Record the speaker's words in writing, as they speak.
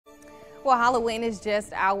Well, Halloween is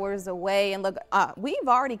just hours away, and look, we've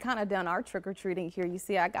already kind of done our trick-or-treating here. You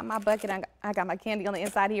see, I got my bucket, I got my candy on the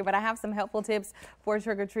inside here, but I have some helpful tips for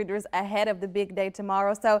trick-or-treaters ahead of the big day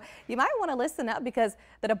tomorrow. So you might want to listen up because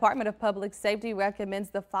the Department of Public Safety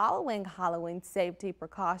recommends the following Halloween safety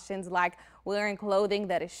precautions, like wearing clothing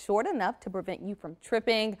that is short enough to prevent you from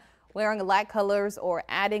tripping, wearing light colors or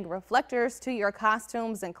adding reflectors to your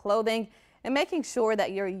costumes and clothing, and making sure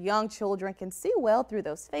that your young children can see well through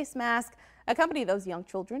those face masks. Accompany those young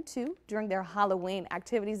children too during their Halloween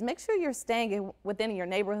activities. Make sure you're staying within your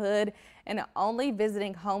neighborhood and only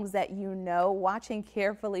visiting homes that you know, watching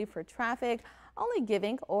carefully for traffic, only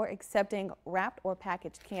giving or accepting wrapped or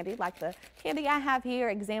packaged candy like the candy I have here,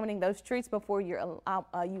 examining those treats before you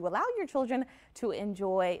allow your children to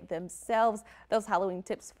enjoy themselves. Those Halloween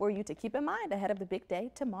tips for you to keep in mind ahead of the big day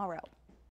tomorrow.